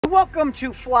Welcome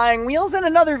to Flying Wheels and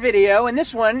another video, and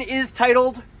this one is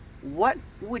titled, What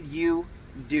Would You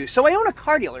Do? So I own a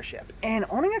car dealership, and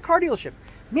owning a car dealership,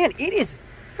 man, it is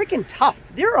freaking tough.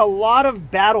 There are a lot of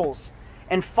battles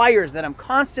and fires that I'm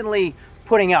constantly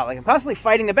putting out. Like, I'm constantly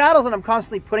fighting the battles and I'm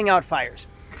constantly putting out fires.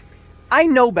 I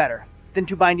know better than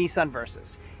to buy Nissan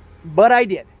Versas, but I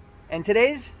did. And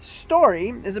today's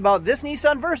story is about this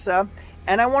Nissan Versa,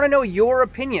 and I want to know your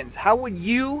opinions. How would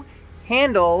you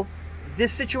handle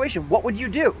this situation? What would you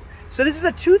do? So this is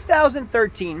a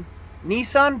 2013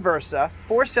 Nissan Versa,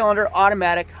 4-cylinder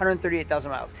automatic,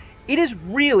 138,000 miles. It is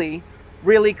really,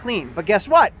 really clean. But guess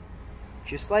what?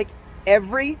 Just like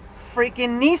every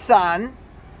freaking Nissan,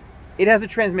 it has a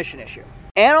transmission issue.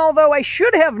 And although I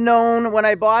should have known when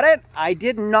I bought it, I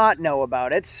did not know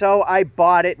about it. So I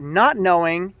bought it not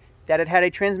knowing that it had a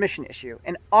transmission issue.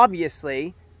 And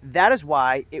obviously, that is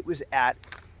why it was at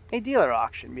a dealer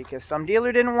auction, because some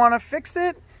dealer didn't want to fix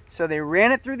it, so they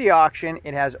ran it through the auction.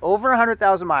 It has over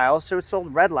 100,000 miles, so it's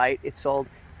sold red light. It's sold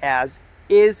as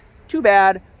is. Too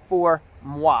bad for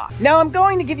moi. Now I'm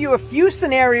going to give you a few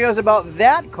scenarios about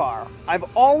that car. I've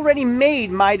already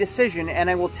made my decision, and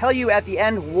I will tell you at the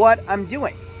end what I'm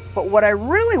doing. But what I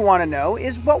really want to know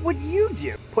is, what would you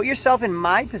do? Put yourself in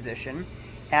my position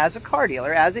as a car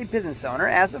dealer, as a business owner,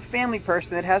 as a family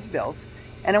person that has bills,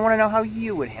 and I want to know how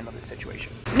you would handle this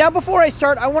situation. Now, before I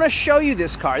start, I want to show you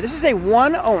this car. This is a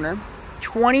one-owner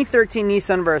 2013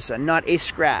 Nissan Versa, not a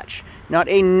scratch, not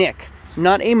a nick,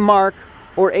 not a mark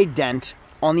or a dent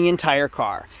on the entire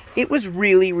car. It was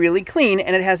really, really clean,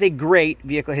 and it has a great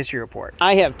vehicle history report.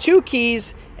 I have 2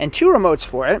 keys and 2 remotes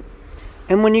for it,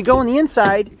 and when you go on the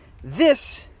inside,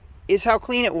 this is how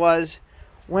clean it was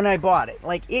when I bought it.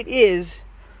 Like, it is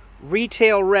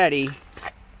retail ready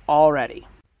already.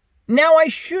 Now, I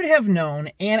should have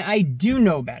known, and I do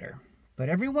know better, but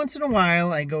every once in a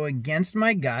while I go against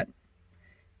my gut,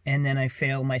 and then I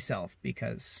fail myself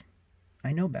because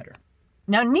I know better.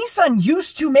 Now, Nissan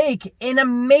used to make an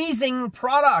amazing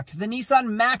product. The Nissan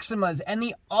Maximas and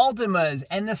the Altimas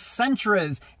and the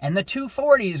Sentras and the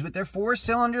 240s with their 4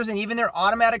 cylinders and even their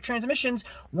automatic transmissions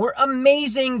were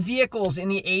amazing vehicles in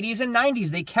the 80s and 90s.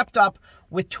 They kept up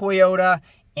with Toyota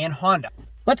and Honda.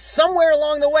 But somewhere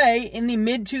along the way, in the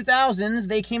mid-2000s,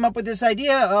 they came up with this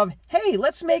idea of, hey,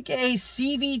 let's make a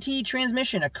CVT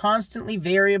transmission, a constantly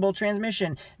variable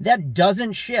transmission that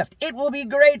doesn't shift. It will be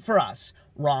great for us.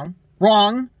 Wrong,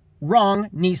 wrong, wrong,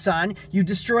 Nissan. You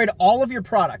destroyed all of your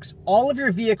products, all of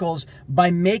your vehicles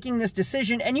by making this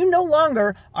decision, and you no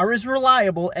longer are as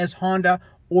reliable as Honda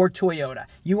or Toyota.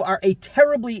 You are a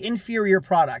terribly inferior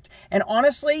product. And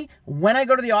honestly, when I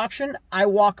go to the auction, I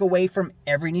walk away from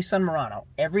every Nissan Murano,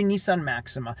 every Nissan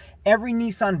Maxima, every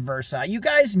Nissan Versa. You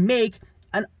guys make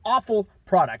an awful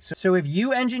product. So if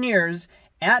you engineers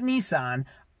at Nissan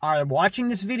are watching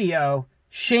this video,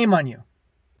 shame on you.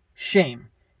 Shame.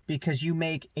 Because you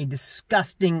make a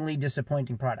disgustingly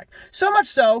disappointing product. So much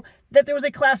so that there was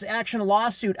a class action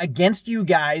lawsuit against you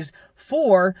guys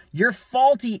for your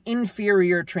faulty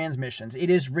inferior transmissions. It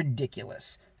is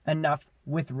ridiculous. Enough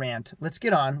with rant. Let's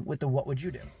get on with the what would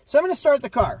you do. So I'm going to start the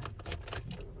car.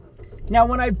 Now,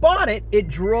 when I bought it, it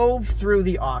drove through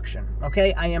the auction.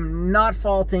 Okay, I am not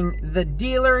faulting the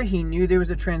dealer. He knew there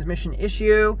was a transmission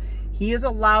issue. He is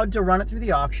allowed to run it through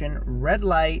the auction, red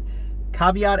light.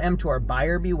 Caveat emptor,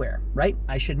 buyer beware, right?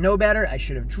 I should know better. I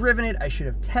should have driven it. I should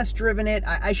have test driven it.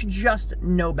 I should just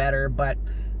know better. But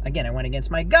again, I went against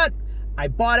my gut. I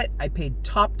bought it. I paid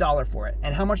top dollar for it.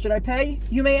 And how much did I pay,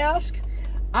 you may ask?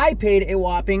 I paid a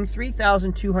whopping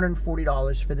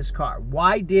 $3,240 for this car.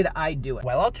 Why did I do it?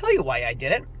 Well, I'll tell you why I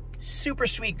did it. Super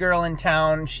sweet girl in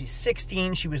town. She's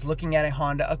 16. She was looking at a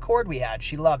Honda Accord we had.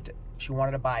 She loved it. She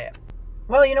wanted to buy it.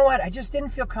 Well, you know what? I just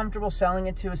didn't feel comfortable selling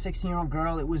it to a 16-year-old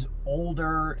girl. It was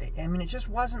older. I mean, it just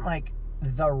wasn't like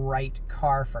the right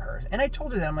car for her. And I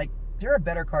told her that. I'm like, there are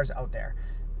better cars out there.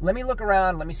 Let me look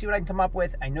around. Let me see what I can come up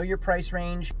with. I know your price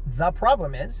range. The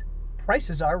problem is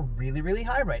prices are really, really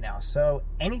high right now. So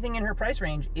anything in her price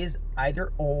range is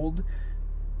either old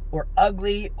or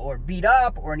ugly or beat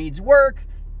up or needs work.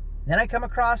 Then I come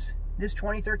across this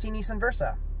 2013 Nissan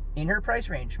Versa in her price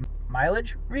range.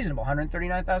 Mileage, reasonable,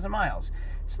 139,000 miles.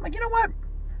 So I'm like, you know what?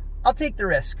 I'll take the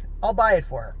risk. I'll buy it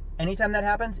for her. Anytime that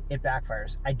happens, it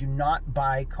backfires. I do not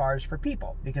buy cars for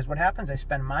people, because what happens, I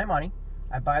spend my money,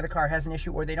 I buy the car, has an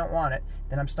issue, or they don't want it,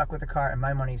 then I'm stuck with the car and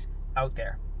my money's out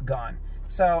there, gone.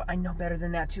 So I know better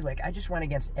than that too. Like, I just went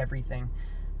against everything.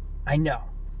 I know.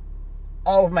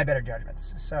 All of my better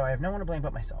judgments. So I have no one to blame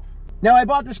but myself. Now, I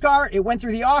bought this car. It went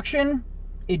through the auction.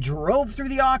 It drove through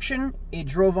the auction. It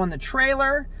drove on the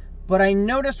trailer. But I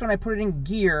noticed when I put it in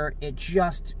gear, it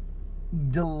just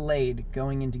delayed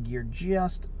going into gear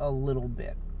just a little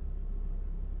bit.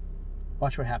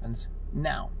 Watch what happens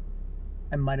now.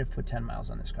 I might have put 10 miles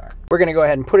on this car. We're gonna go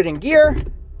ahead and put it in gear.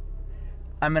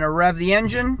 I'm gonna rev the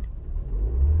engine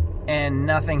and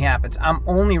nothing happens. I'm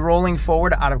only rolling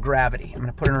forward out of gravity. I'm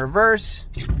gonna put it in reverse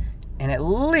and at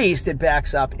least it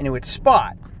backs up into its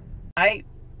spot. I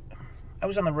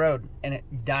was on the road and it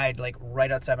died like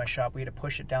right outside my shop. We had to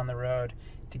push it down the road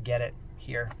to get it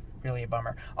here. Really a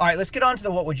bummer. All right, let's get on to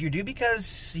the what would you do,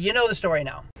 because you know the story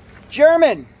now.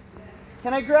 German,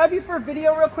 can I grab you for a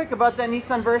video real quick about that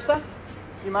Nissan Versa?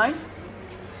 You mind?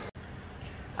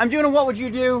 I'm doing a what would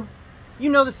you do. You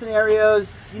know the scenarios,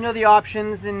 you know the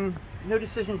options, and no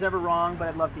decision's ever wrong, but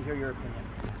I'd love to hear your opinion.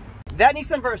 That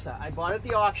Nissan Versa, I bought it at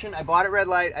the auction, I bought it red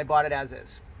light, I bought it as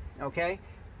is, okay?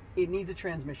 It needs a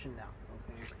transmission now.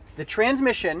 Okay. The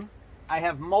transmission, I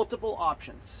have multiple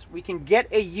options. We can get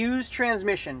a used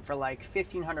transmission for like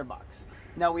 1,500 bucks.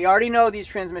 Now we already know these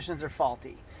transmissions are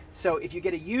faulty. So if you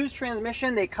get a used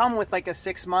transmission, they come with like a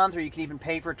 6-month, or you can even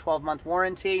pay for a 12-month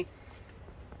warranty.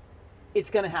 It's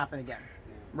gonna happen again,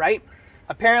 right?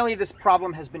 Apparently this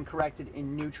problem has been corrected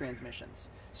in new transmissions.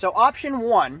 So option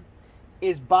 1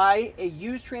 is buy a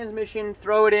used transmission,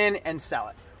 throw it in and sell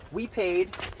it. We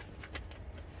paid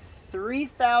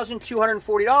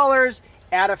 $3,240,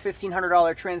 add a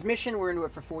 $1,500 transmission, we're into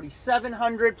it for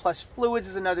 $4,700, plus fluids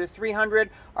is another $300,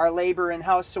 our labor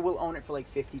in-house, so we'll own it for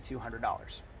like $5,200,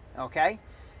 okay?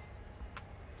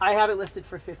 I have it listed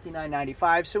for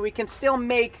 $59.95, so we can still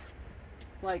make,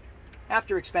 like,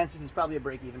 after expenses, it's probably a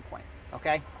break-even point,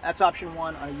 okay? That's option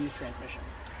 1 on a used transmission.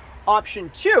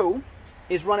 Option 2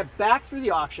 is run it back through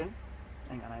the auction.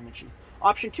 Hang on, I'm itchy.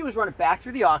 Option 2 is run it back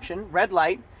through the auction, red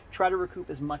light, try to recoup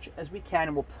as much as we can,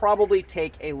 and we'll probably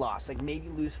take a loss, like maybe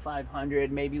lose 500,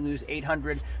 maybe lose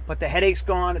 800, but the headache's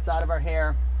gone, it's out of our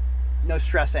hair, no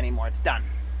stress anymore, it's done.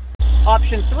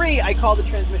 Option 3, I call the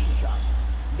transmission shop.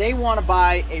 They want to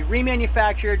buy a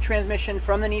remanufactured transmission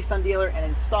from the Nissan dealer and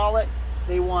install it.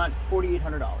 They want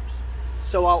 $4,800.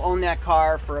 So I'll own that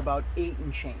car for about 8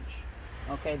 and change.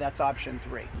 Okay, that's option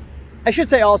 3. I should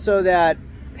say also that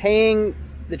paying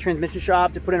the transmission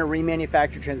shop to put in a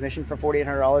remanufactured transmission for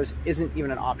 $4,800 isn't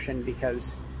even an option,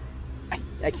 because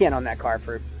I can't own that car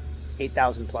for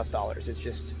 $8,000 plus. It's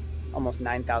just almost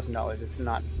 $9,000. It's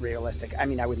not realistic. I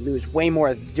mean, I would lose way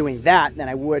more doing that than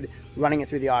I would running it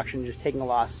through the auction, just taking a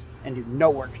loss and do no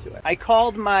work to it. I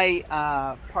called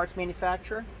my parts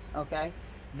manufacturer, okay?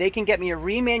 They can get me a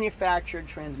remanufactured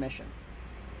transmission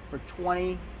for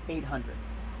 $2,800.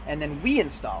 And then we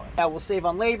install it. That will save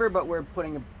on labor, but we're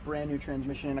putting a brand new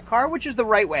transmission in a car, which is the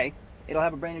right way. It'll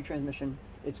have a brand new transmission.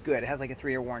 It's good. It has like a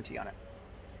 3-year warranty on it.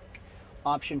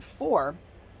 Option 4,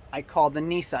 I called the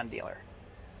Nissan dealer.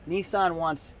 Nissan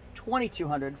wants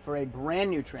 $2,200 for a brand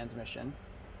new transmission,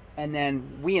 and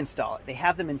then we install it. They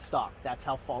have them in stock. That's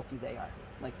how faulty they are.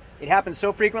 Like, it happens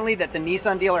so frequently that the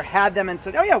Nissan dealer had them and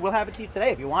said, oh yeah, we'll have it to you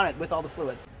today if you want it with all the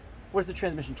fluids. What is the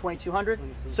transmission, $2,200?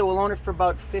 So we'll own it for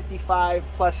about $55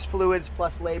 plus fluids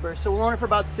plus labor. So we'll own it for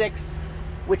about $6,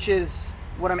 which is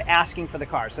what I'm asking for the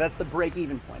car. So that's the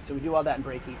break-even point. So we do all that in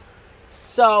break-even.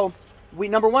 So we,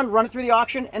 number 1, run it through the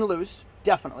auction and lose,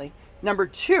 definitely. Number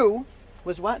 2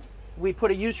 was what? We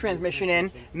put a used transmission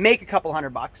in, make a couple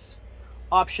 $100.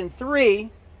 Option 3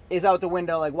 is out the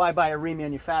window, like why buy a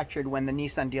remanufactured when the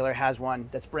Nissan dealer has one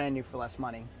that's brand new for less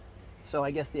money? So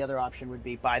I guess the other option would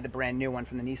be buy the brand new one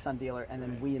from the Nissan dealer and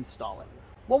then we install it.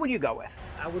 What would you go with?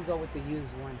 I would go with the used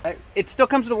one. It still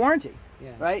comes with a warranty,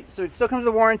 yeah. Right? So it still comes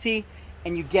with a warranty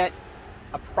and you get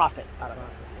a profit out of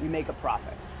it. You make a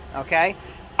profit, okay?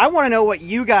 I want to know what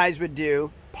you guys would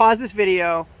do. Pause this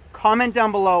video, comment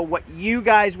down below what you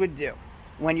guys would do.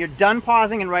 When you're done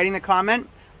pausing and writing the comment,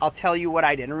 I'll tell you what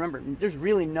I did. And remember, there's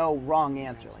really no wrong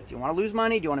answer. Like, do you want to lose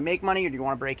money? Do you want to make money? Or do you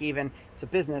want to break even? It's a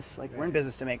business. Like, we're in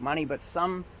business to make money, but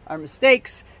some are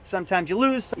mistakes. Sometimes you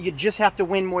lose. You just have to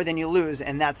win more than you lose,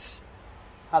 and that's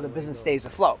how the business stays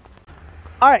afloat.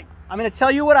 All right, I'm going to tell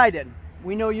you what I did.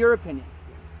 We know your opinion.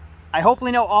 I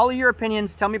hopefully know all of your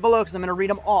opinions. Tell me below, because I'm going to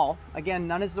read them all. Again,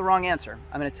 none is the wrong answer.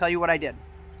 I'm going to tell you what I did.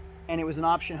 And it was an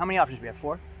option. How many options do we have?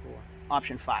 4? 4.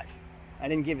 Option 5. I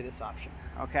didn't give you this option,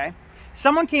 okay?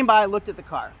 Someone came by, looked at the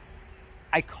car.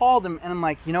 I called him and I'm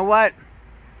like, you know what?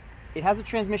 It has a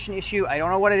transmission issue. I don't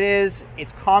know what it is.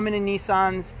 It's common in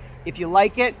Nissans. If you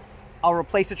like it, I'll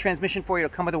replace the transmission for you.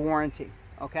 It'll come with a warranty,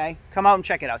 okay? Come out and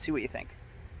check it out. See what you think.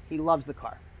 He loves the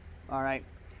car, all right?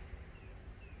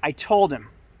 I told him,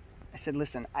 I said,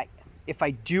 listen, if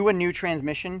I do a new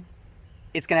transmission,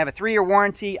 it's going to have a 3-year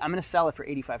warranty. I'm going to sell it for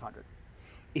 $8,500.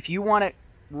 If you want it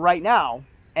right now,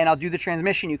 and I'll do the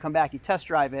transmission, you come back, you test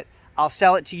drive it, I'll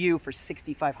sell it to you for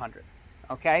 $6,500.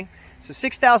 Okay? So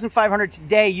 $6,500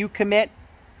 today, you commit,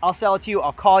 I'll sell it to you,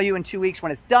 I'll call you in 2 weeks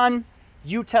when it's done,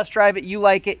 you test drive it, you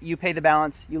like it, you pay the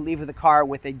balance, you leave with the car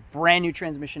with a brand new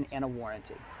transmission and a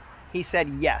warranty. He said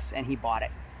yes, and he bought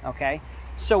it. Okay?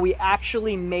 So we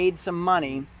actually made some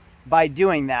money by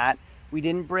doing that. We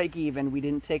didn't break even, we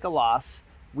didn't take a loss.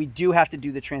 We do have to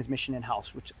do the transmission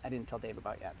in-house, which I didn't tell Dave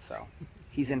about yet, so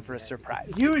he's in for a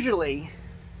surprise. Usually,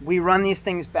 we run these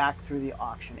things back through the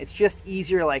auction. It's just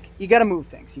easier, like, you gotta move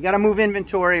things. You gotta move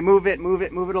inventory, move it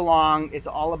along. It's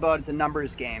all about, it's a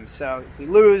numbers game. So if we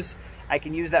lose, I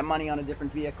can use that money on a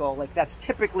different vehicle. Like, that's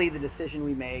typically the decision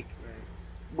we make,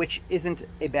 which isn't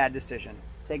a bad decision.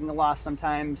 Taking a loss,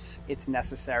 sometimes it's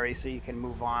necessary so you can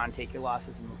move on, take your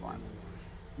losses and move on.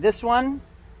 This one,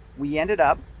 we ended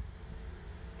up,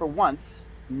 for once,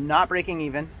 not breaking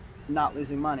even, not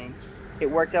losing money. It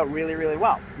worked out really, really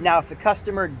well. Now, if the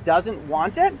customer doesn't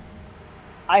want it,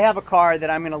 I have a car that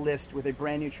I'm going to list with a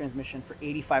brand new transmission for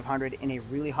 $8,500 in a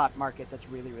really hot market that's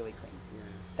really, really clean. Yes.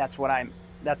 That's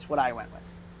what I went with.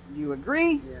 Do you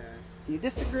agree? Yes. Do you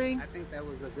disagree? I think that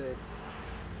was a good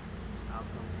outcome.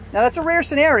 Now, that's a rare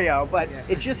scenario, but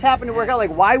it just happened to work out. Like,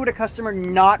 why would a customer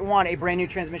not want a brand new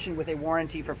transmission with a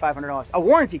warranty for $500? A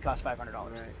warranty costs $500.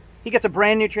 Right. He gets a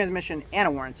brand new transmission and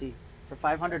a warranty for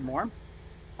 $500 more.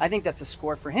 I think that's a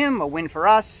score for him, a win for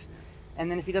us. And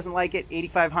then if he doesn't like it,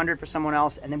 $8,500 for someone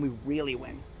else, and then we really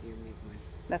win. You make money.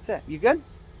 That's it. You good?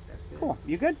 That's good. Cool.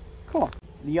 You good? Cool.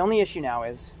 The only issue now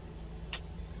is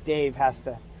Dave has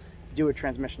to do a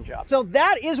transmission job. So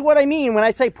that is what I mean when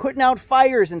I say putting out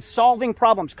fires and solving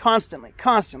problems constantly.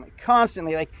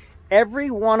 Like, every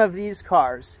one of these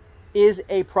cars is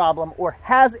a problem or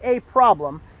has a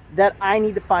problem that I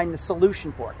need to find the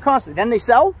solution for constantly. Then they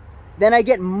sell, then I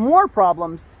get more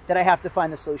problems that I have to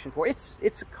find the solution for.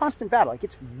 It's a constant battle. Like,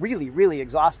 it's really, really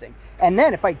exhausting. And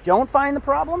then if I don't find the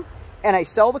problem and I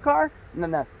sell the car, and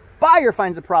then the buyer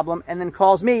finds a problem and then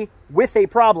calls me with a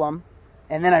problem,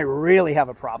 and then I really have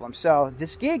a problem. So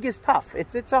this gig is tough.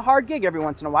 It's a hard gig every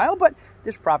once in a while, but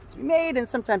there's profit to be made, and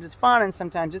sometimes it's fun and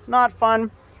sometimes it's not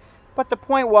fun. But the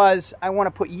point was, I want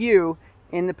to put you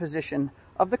in the position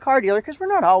of the car dealer, because we're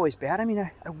not always bad. I mean,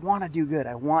 I want to do good.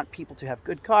 I want people to have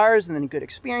good cars and then good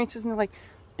experiences. And they're like,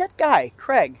 that guy,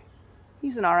 Craig,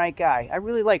 he's an all right guy. I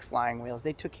really like Flying Wheels.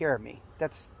 They took care of me.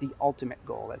 That's the ultimate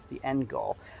goal. That's the end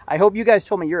goal. I hope you guys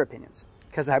told me your opinions,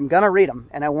 because I'm going to read them.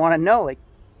 And I want to know, like,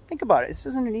 think about it. This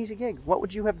isn't an easy gig. What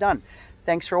would you have done?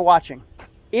 Thanks for watching.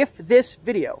 If this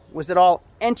video was at all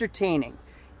entertaining,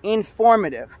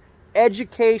 informative,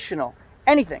 educational,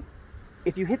 anything,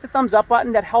 if you hit the thumbs up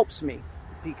button, that helps me,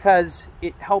 because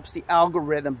it helps the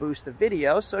algorithm boost the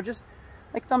video. So just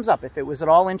like thumbs up if it was at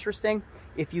all interesting.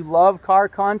 If you love car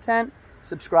content,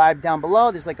 subscribe down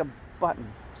below. There's like a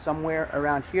button somewhere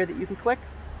around here that you can click.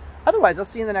 Otherwise, I'll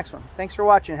see you in the next one. Thanks for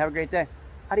watching. Have a great day.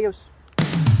 Adios.